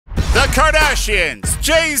the Kardashians,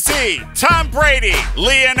 Jay-Z, Tom Brady,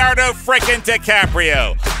 Leonardo frickin'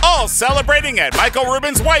 DiCaprio, all celebrating at Michael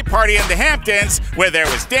Rubin's white party in the Hamptons, where there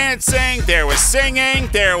was dancing, there was singing,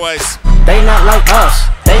 there was... They not like us.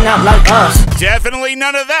 They not like us. Definitely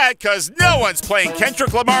none of that, cause no one's playing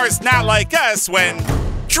Kendrick Lamar's Not Like Us when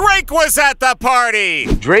Drake was at the party.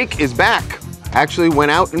 Drake is back. Actually went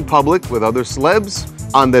out in public with other celebs.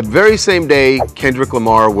 On the very same day, Kendrick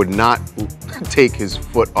Lamar would not take his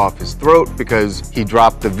foot off his throat because he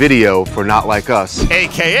dropped the video for Not Like Us.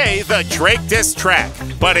 AKA the Drake diss track.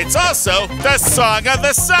 But it's also the song of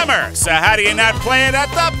the summer. So how do you not play it at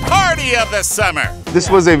the party of the summer? This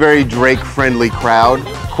was a very Drake-friendly crowd.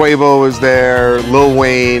 Quavo was there, Lil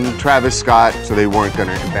Wayne, Travis Scott, so they weren't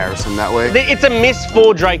gonna embarrass him that way. It's a miss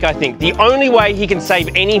for Drake, I think. The only way he can save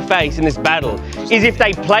any face in this battle is if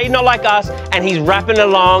they play Not Like Us and he's rapping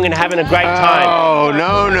along and having a great time. Oh,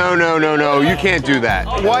 no, you can't do that.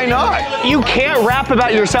 Why not? You can't rap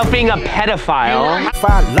about yourself being a pedophile.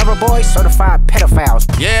 Certified lover boy, certified pedophiles.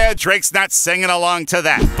 Yeah, Drake's not singing along to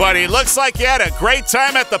that, but he looks like he had a great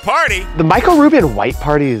time at the party. The Michael Rubin white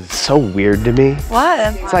party is so weird to me.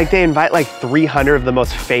 What? It's like they invite like 300 of the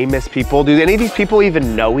most famous people. Do any of these people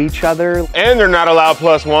even know each other? And they're not allowed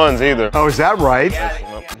 +1s either. Oh, is that right?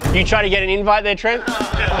 You try to get an invite there, Trent?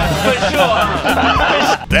 For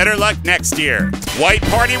sure. Better luck next year. White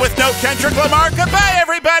party with no Kendrick Lamar. Goodbye,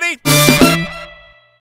 everybody.